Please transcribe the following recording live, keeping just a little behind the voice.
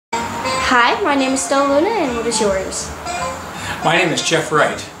Hi, my name is Stella Luna, and what is yours? My name is Jeff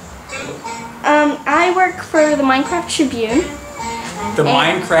Wright. I work for the Minecraft Tribune. The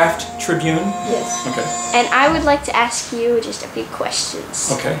Minecraft Tribune? Yes. Okay. And I would like to ask you just a few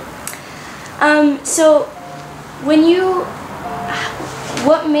questions. Okay. So, when you...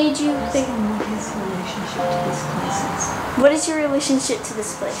 What made you think... What is your relationship to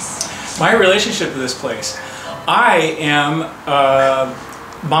this place? My relationship to this place. I am...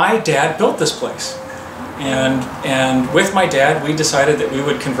 my dad built this place. And with my dad, we decided that we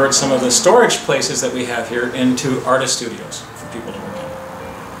would convert some of the storage places that we have here into artist studios for people to work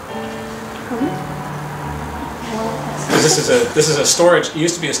in. This is a storage. It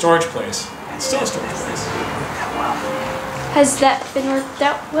used to be a storage place. It's still a storage place. Has that been worked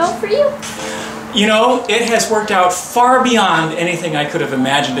out well for you? You know, it has worked out far beyond anything I could have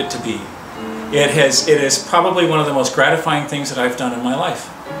imagined it to be. It is probably one of the most gratifying things that I've done in my life.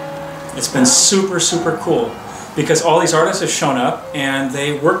 It's been super, super cool because all these artists have shown up and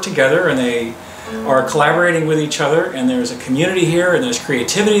they work together and they are collaborating with each other, and there's a community here and there's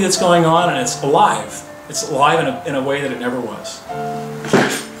creativity that's going on, and it's alive. It's alive in a way that it never was.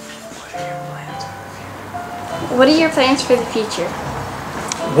 What are your plans for the future?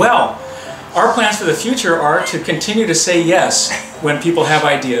 Well, our plans for the future are to continue to say yes when people have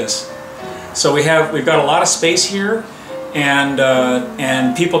ideas. So we've got a lot of space here,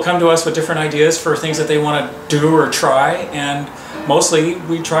 and people come to us with different ideas for things that they want to do or try, and mostly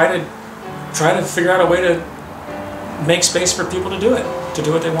we try to figure out a way to make space for people to do it, to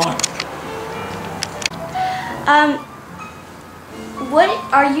do what they want.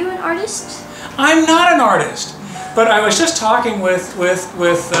 Are you an artist? I'm not an artist, but I was just talking with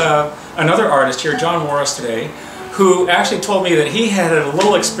another artist here, John Morris, today, who actually told me that he had a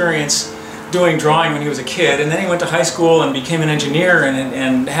little experience doing drawing when he was a kid, and then he went to high school and became an engineer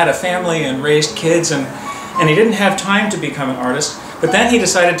and had a family and raised kids, and he didn't have time to become an artist, but then he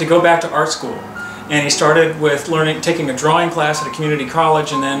decided to go back to art school, and he started with taking a drawing class at a community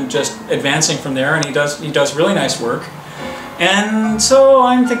college and then just advancing from there, and he does really nice work. And so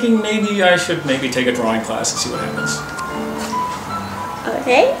I'm thinking maybe I should take a drawing class and see what happens.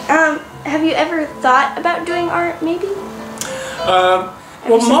 Okay. Have you ever thought about doing art, maybe?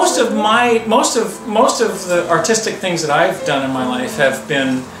 Well, most of the artistic things that I've done in my life have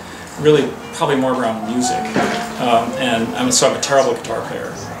been really probably more around music, and so I'm a terrible guitar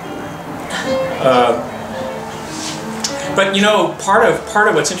player. But you know, part of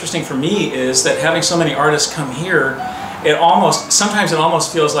what's interesting for me is that having so many artists come here, sometimes it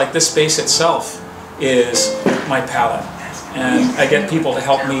almost feels like this space itself is my palette, and I get people to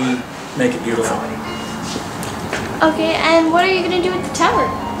help me make it beautiful. Okay, and what are you going to do with the tower?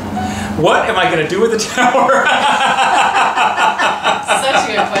 What am I going to do with the tower? Such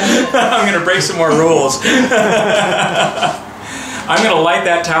a good question. I'm going to break some more rules. I'm going to light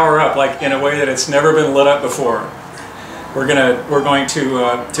that tower up like in a way that it's never been lit up before. We're going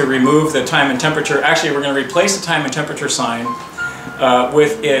to remove the time and temperature. Actually, we're going to replace the time and temperature sign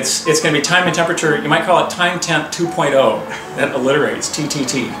with it's going to be time and temperature. You might call it time temp 2.0. That alliterates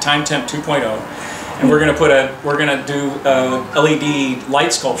TTT, time temp 2.0. And we're going to do LED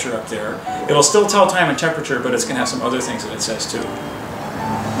light sculpture up there. It'll still tell time and temperature, but it's going to have some other things that it says too.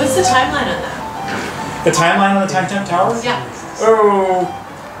 What's the timeline on that? The timeline on the time temp tower? Yeah. Oh,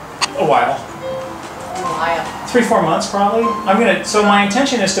 a while. 3-4 months probably. So my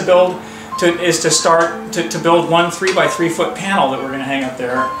intention is to build one 3x3 foot panel that we're going to hang up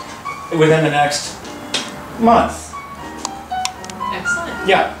there within the next month. Excellent.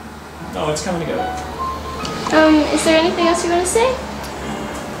 Yeah. Oh, it's coming together. Is there anything else you want to say?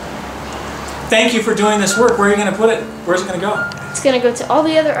 Thank you for doing this work. Where are you going to put it? Where's it going to go? It's going to go to all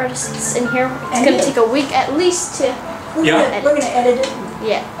the other artists in here. It's going to take a week at least to... Yeah. We're going to edit it.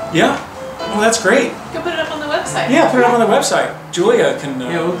 Yeah. Yeah. Well, that's great. You can put it up on the website. Yeah, put it up on the website. Julia can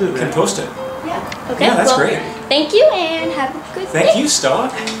post it. Yeah. Okay. Yeah, that's well, great. Thank you, and have a good day. Thank you,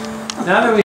 Stella. Now that we